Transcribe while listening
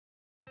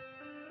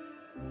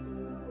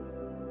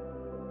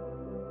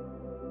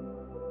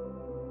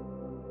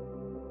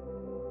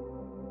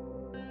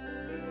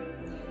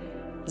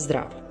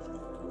Zdravo!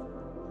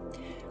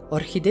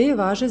 Orhideje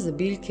važe za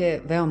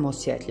biljke veoma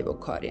osjetljivog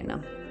korijena.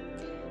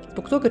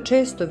 Zbog toga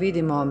često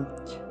vidimo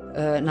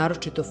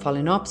naročito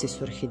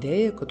falenopsis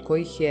orhideje kod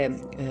kojih je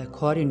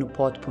korijen u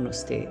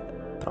potpunosti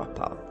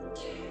propao.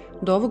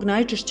 Do ovog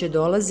najčešće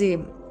dolazi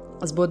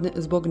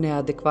zbog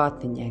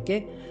neadekvatne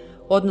njege,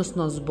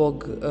 odnosno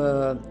zbog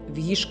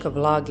viška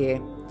vlage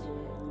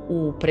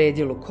u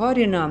predjelu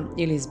korijena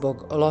ili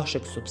zbog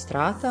lošeg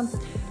supstrata,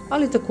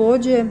 ali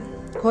također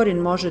korijen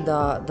može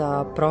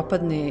da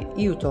propadne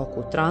i u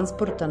toku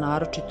transporta,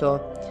 naročito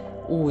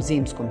u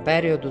zimskom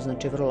periodu,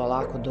 znači vrlo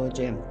lako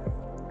dođe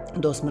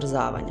do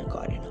smrzavanja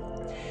korijena.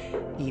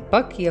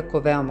 Ipak, iako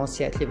veoma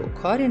osjetljivog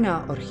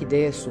korijena,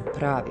 orhideje su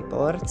pravi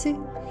borci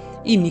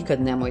i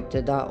nikad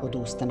nemojte da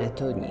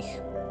odustanete od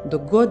njih.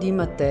 Dok god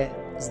imate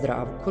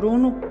zdravu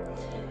krunu,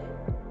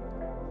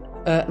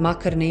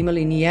 makar ne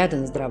imali ni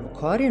jedan zdrav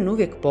korijen,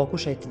 uvijek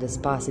pokušajte da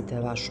spasite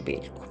vašu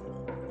biljku.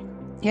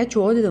 Ja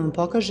ću ovdje da vam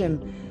pokažem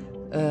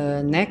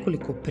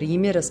nekoliko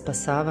primjera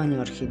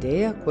spasavanja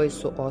orhideja koje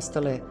su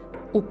ostale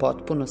u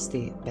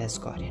potpunosti bez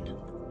korijena.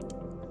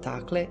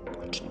 Dakle,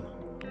 počnemo.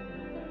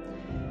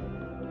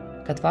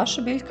 Kad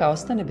vaša biljka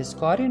ostane bez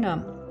korijena,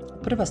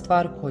 prva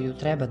stvar koju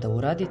treba da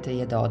uradite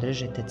je da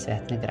odrežete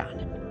cvetne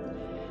grane.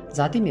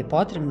 Zatim je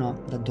potrebno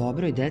da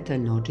dobro i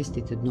detaljno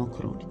očistite dno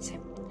krunice.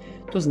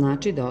 To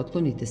znači da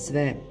otklonite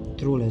sve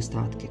trule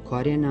ostatke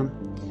korijena,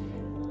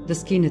 da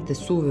skinete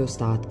suve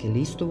ostatke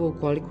listova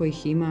ukoliko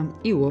ih ima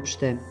i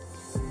uopšte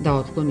da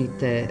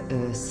otklonite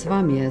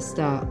sva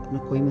mjesta na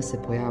kojima se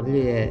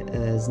pojavljuje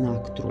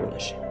znak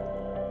truleže.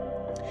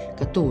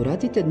 Kad to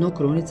uradite, dno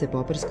krunice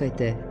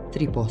poprskajte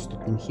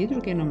 3%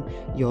 hidrogenom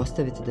i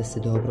ostavite da se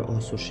dobro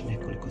osuši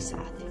nekoliko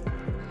sati.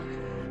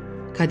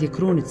 Kad je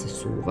krunica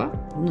suva,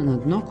 na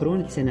dno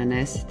krunice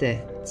nanesite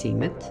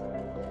cimet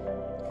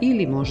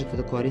ili možete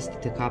da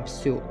koristite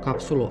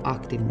kapsulu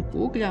aktivnog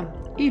uglja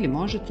ili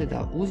možete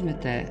da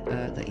uzmete,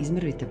 da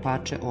izmrvite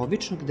parče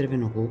običnog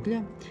drvenog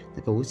uglja,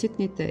 da ga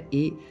usitnite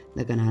i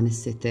da ga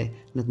nanesete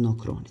na dno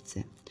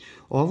krunice.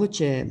 Ovo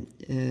će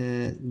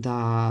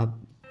da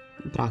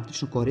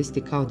praktično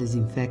koristi kao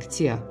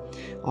dezinfekcija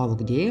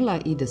ovog dijela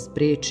i da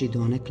spreči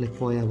donekle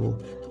pojavu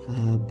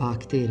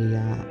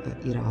bakterija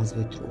i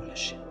razvoj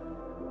truleže.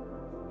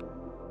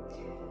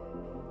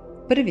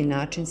 Prvi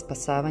način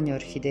spasavanja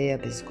orhideja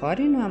bez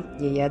korijena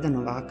je jedan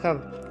ovakav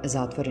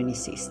zatvoreni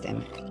sistem.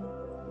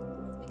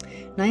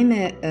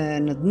 Naime,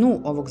 na dnu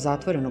ovog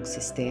zatvorenog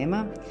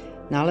sistema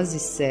nalazi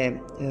se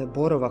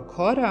borova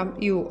kora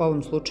i u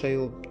ovom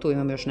slučaju tu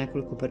imam još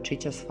nekoliko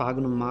parčića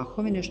sfagnum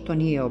mahovine, što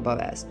nije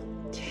obavezno.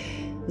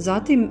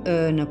 Zatim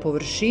na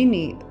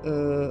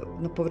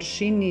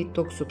površini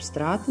tog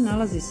supstrata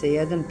nalazi se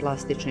jedan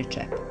plastični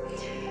čep.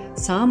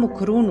 Samu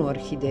krunu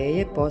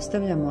orhideje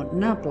postavljamo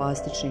na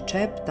plastični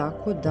čep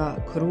tako da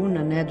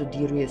kruna ne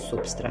dodiruje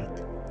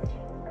supstrat.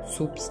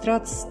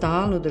 Supstrat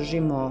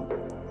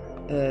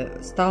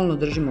stalno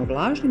držimo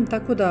vlažnim,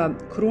 tako da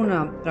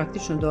kruna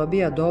praktično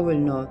dobija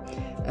dovoljno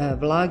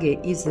vlage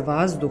iz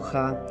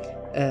vazduha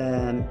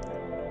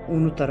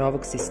unutar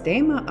ovog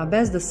sistema, a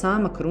bez da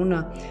sama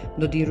kruna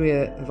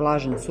dodiruje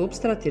vlažan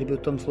supstrat, jer bi u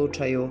tom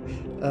slučaju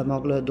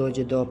moglo da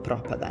dođe do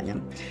propadanja.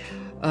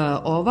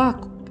 Ova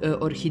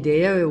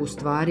orhideja je u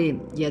stvari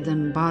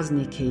jedan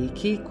bazni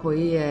keiki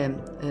koji je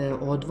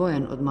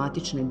odvojen od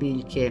matične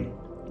biljke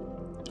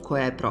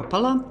koja je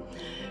propala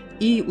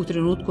i u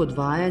trenutku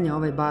odvajanja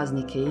ovaj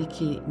bazni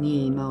keiki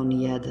nije imao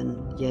ni jedan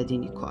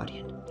jedini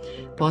korijen.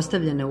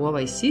 Postavljene u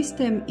ovaj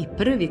sistem i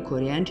prvi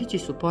korijenčići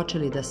su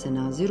počeli da se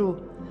naziru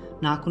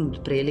nakon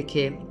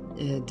otprilike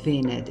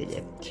 2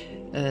 nedelje.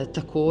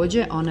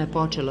 Također ona je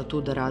počela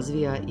tu da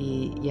razvija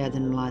i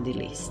jedan mladi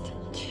list.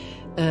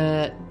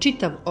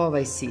 Čitav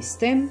ovaj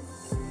sistem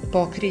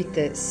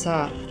pokrijte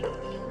sa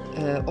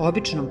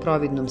običnom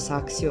providnom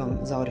saksijom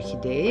za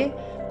orhideje,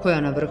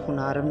 koja na vrhu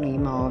naravno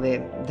ima ove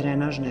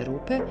drenažne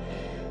rupe,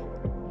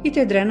 i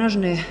te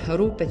drenažne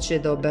rupe će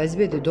da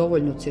obezbede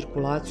dovoljnu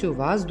cirkulaciju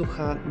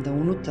vazduha da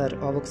unutar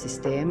ovog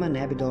sistema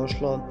ne bi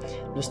došlo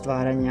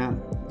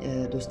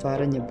do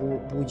stvaranja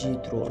buđi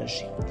i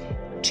truleži.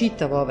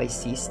 Čitav ovaj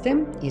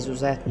sistem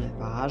izuzetno je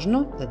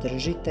važno da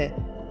držite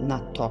na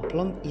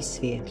toplom i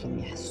svijetlom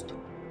mjestu.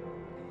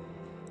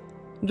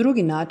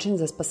 Drugi način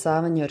za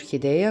spasavanje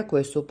orhideja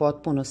koje su u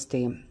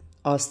potpunosti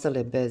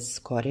ostale bez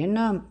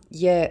korijena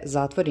je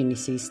zatvoreni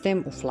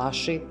sistem u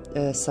flaši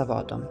sa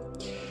vodom.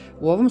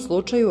 U ovom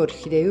slučaju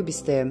orhideju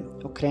biste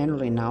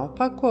okrenuli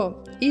naopako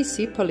i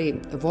sipali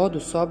vodu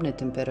sobne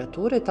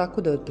temperature,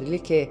 tako da je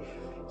otprilike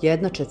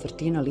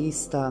 1/4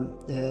 lista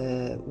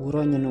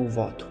uronjeno u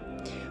vodu.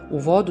 U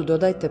vodu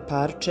dodajte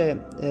parče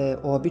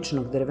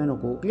običnog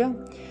drvenog uglja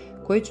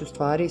koji će u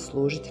stvari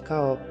služiti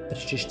kao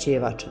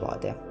prečišćivač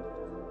vode.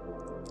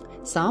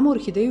 Samu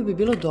orhideju bi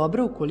bilo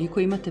dobro ukoliko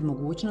imate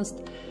mogućnost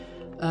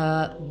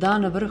da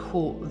na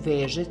vrhu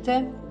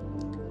vežete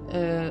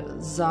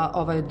za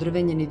ovaj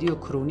odrvenjeni dio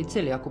krunice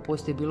ili ako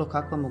postoji bilo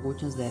kakva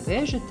mogućnost da je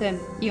vežete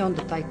i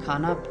onda taj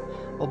kanap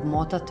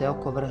obmotate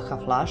oko vrha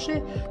flaše,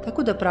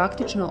 tako da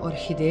praktično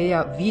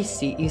orhideja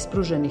visi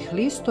ispruženih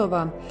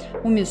listova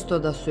umjesto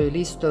da su joj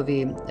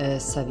listovi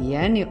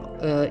savijeni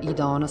i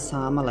da ona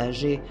sama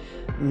leži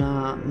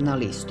na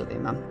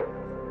listovima.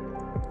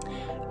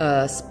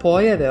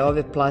 Spojeve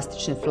ove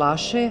plastične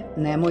flaše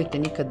nemojte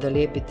nikad da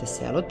lijepite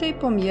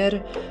selotejpom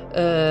jer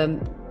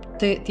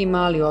ti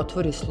mali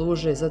otvori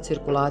služe za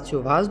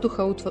cirkulaciju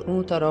vazduha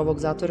unutar ovog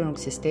zatvorenog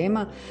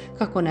sistema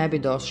kako ne bi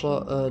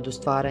došlo do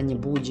stvaranja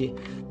buđi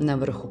na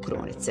vrhu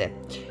krunice.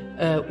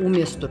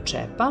 Umjesto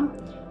čepa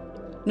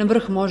na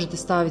vrh možete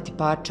staviti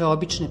parče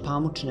obične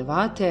pamučne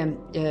vate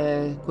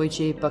koji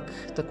će ipak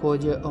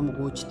također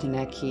omogućiti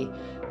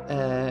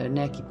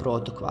neki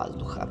protok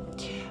vazduha.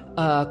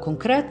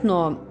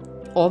 Konkretno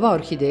ova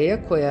orhideja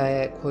koja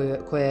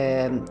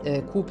je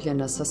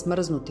kupljena sa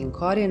smrznutim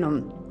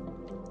korijenom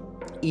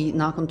i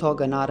nakon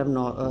toga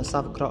naravno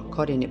sav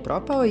korijen je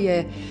propao,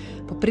 je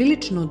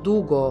poprilično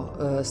dugo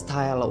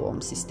stajala u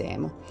ovom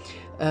sistemu.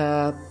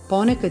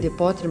 Ponekad je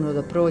potrebno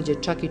da prođe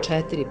čak i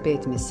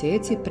 4-5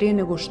 mjeseci prije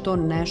nego što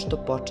nešto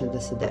počne da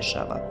se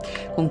dešava.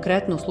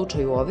 Konkretno u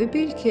slučaju ove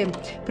biljke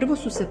prvo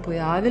su se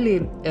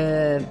pojavili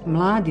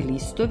mladi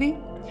listovi,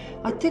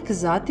 a tek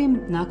zatim,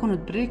 nakon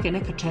otprilike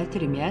neka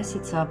 4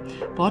 mjeseca,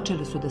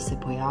 počeli su da se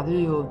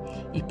pojavljuju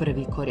i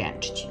prvi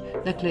korijenčići.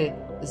 Dakle,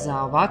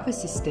 za ovakve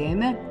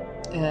sisteme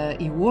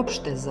i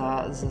uopšte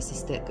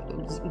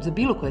za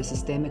bilo koje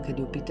sisteme kad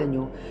je u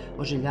pitanju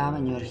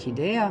oželjavanja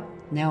orhideja,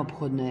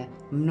 neophodno je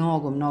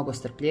mnogo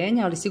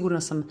strpljenja, ali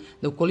sigurna sam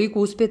da ukoliko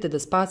uspijete da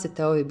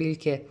spasete ove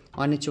biljke,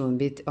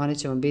 one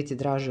će vam biti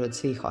draže od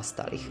svih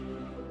ostalih.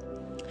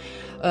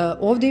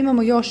 Ovdje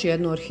imamo još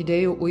jednu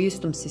orhideju u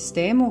istom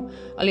sistemu,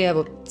 ali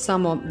evo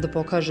samo da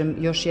pokažem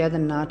još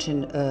jedan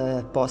način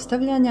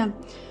postavljanja.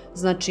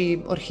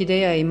 Znači,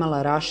 orhideja je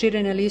imala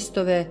raširene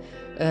listove,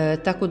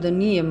 tako da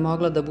nije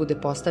mogla da bude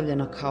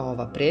postavljena kao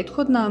ova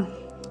prethodna,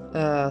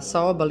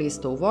 sa oba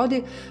lista u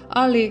vodi,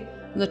 ali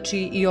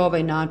znači i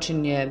ovaj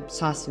način je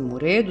sasvim u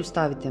redu.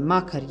 Stavite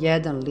makar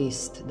jedan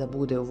list da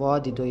bude u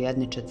vodi do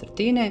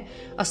 1/4,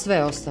 a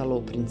sve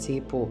ostalo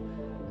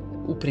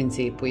u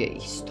principu je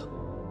isto.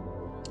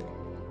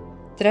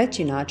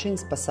 Treći način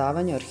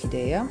spasavanja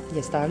orhideja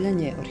je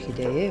stavljanje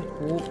orhideje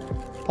u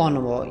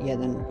ponovo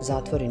jedan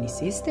zatvoreni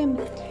sistem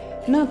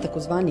na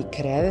takozvani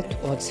krevet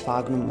od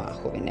sfagnum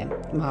mahovine.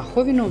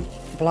 Mahovinu,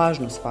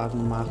 vlažnu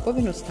sfagnum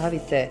mahovinu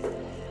stavite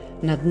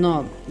na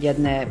dno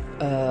jedne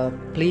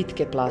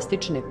plitke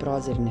plastične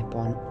prozirne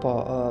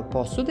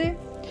posude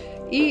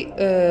i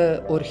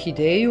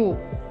orhideju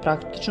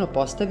praktično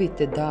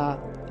postavite da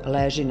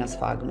leži na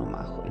sfagnum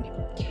mahovini.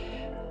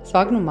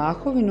 Sfagnum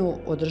mahovinu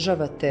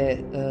održavate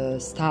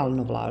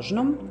stalno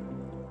vlažnom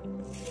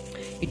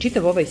i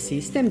čitav ovaj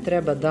sistem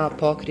treba da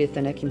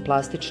pokrijete nekim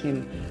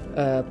plastičnim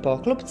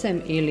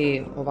poklopcem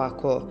ili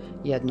ovako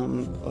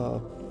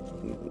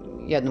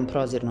jednom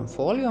prozirnom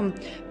folijom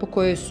po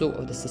kojoj su,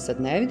 ovdje se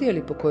sad ne vidi,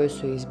 ali po kojoj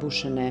su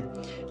izbušene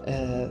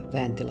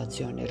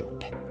ventilacione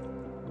rupe.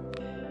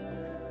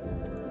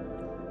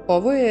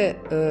 Ovo je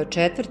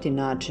četvrti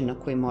način na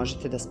koji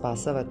možete da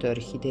spasavate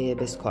orhideje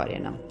bez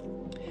korijena.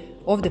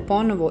 Ovdje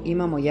ponovo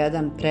imamo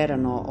jedan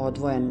prerano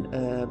odvojen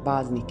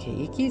bazni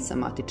keiki sa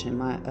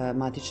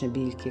matične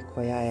biljke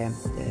koja je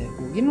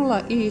uginula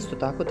i isto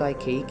tako taj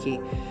keiki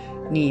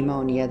nije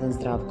imao ni jedan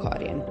zdrav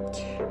korijen.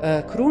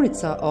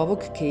 Krunica ovog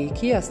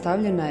keikija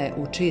stavljena je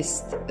u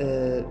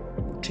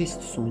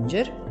čist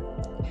sunđer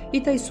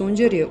i taj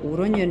sunđer je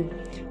uronjen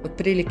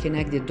otprilike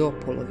negdje do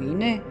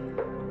polovine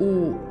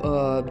u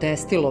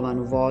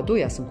destilovanu vodu.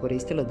 Ja sam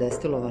koristila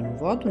destilovanu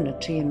vodu na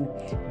čijem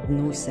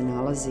dnu se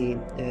nalazi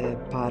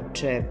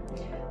parče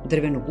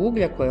drvenog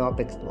uglja koje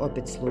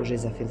opet služi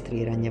za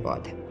filtriranje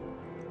vode.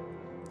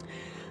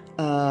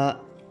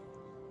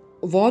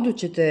 Vodu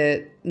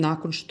ćete,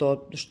 nakon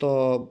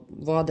što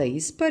voda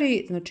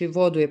ispari, znači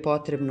vodu je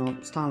potrebno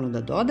stalno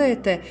da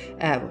dodajete.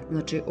 Evo,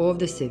 znači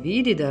ovdje se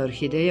vidi da je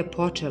orhideja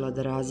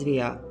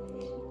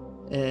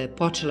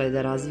počela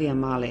da razvija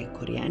male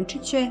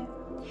korijenčiće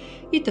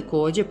i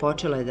također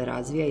počela je da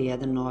razvija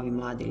jedan novi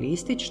mladi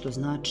listić, što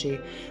znači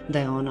da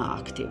je ona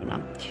aktivna.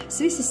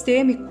 Svi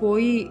sistemi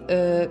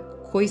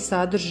koji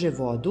sadrže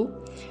vodu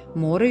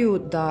moraju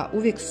da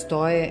uvijek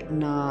stoje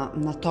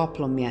na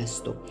toplom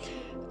mjestu.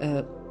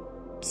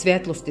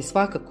 Svjetlost je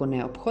svakako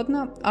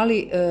neophodna,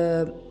 ali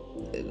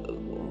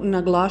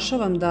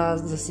naglašavam da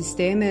za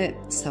sisteme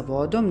sa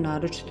vodom,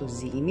 naročito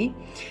zimi,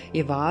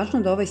 je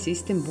važno da ovaj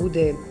sistem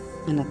bude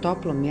na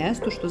toplom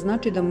mjestu, što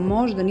znači da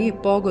možda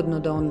nije pogodno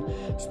da on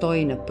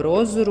stoji na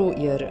prozoru,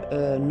 jer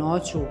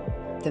noću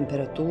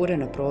temperature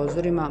na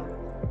prozorima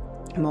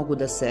mogu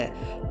da se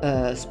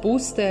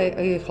spuste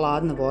i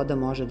hladna voda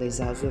može da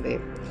izazove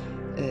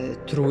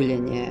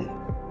truljenje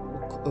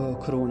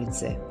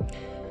krunice.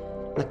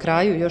 Na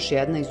kraju još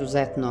jedna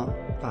izuzetno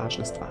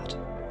važna stvar.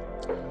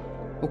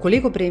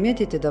 Ukoliko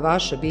primijetite da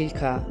vaša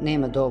biljka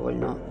nema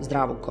dovoljno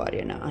zdravog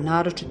korijena, a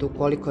naročito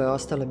ukoliko je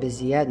ostala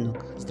bez jednog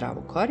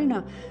zdravog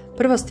korijena,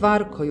 prva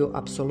stvar koju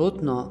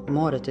apsolutno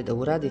morate da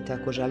uradite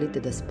ako želite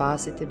da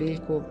spasite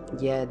biljku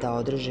je da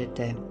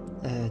odrežete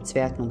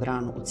cvjetnu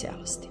granu u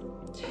cijelosti.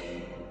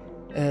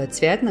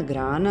 Cvjetna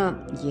grana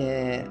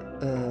je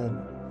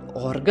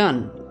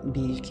organ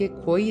biljke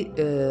koji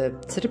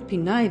crpi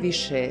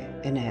najviše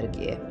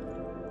energije.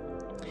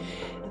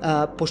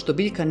 Pošto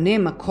biljka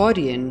nema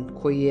korijen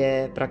koji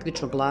je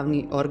praktično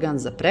glavni organ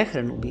za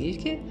prehranu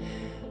biljke,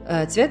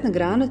 cvjetna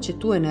grana će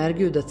tu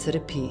energiju da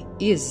crpi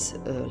iz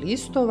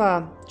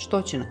listova,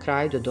 što će na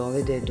kraju da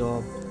dovede do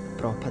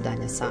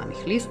propadanja samih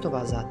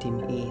listova, zatim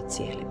i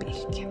cijele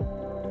biljke.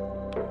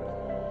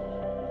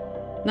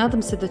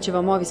 Nadam se da će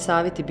vam ovi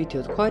savjeti biti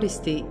od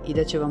koristi i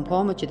da će vam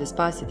pomoći da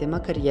spasite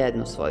makar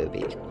jednu svoju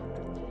biljku.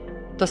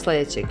 Do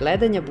sljedećeg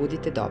gledanja,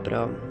 budite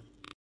dobro!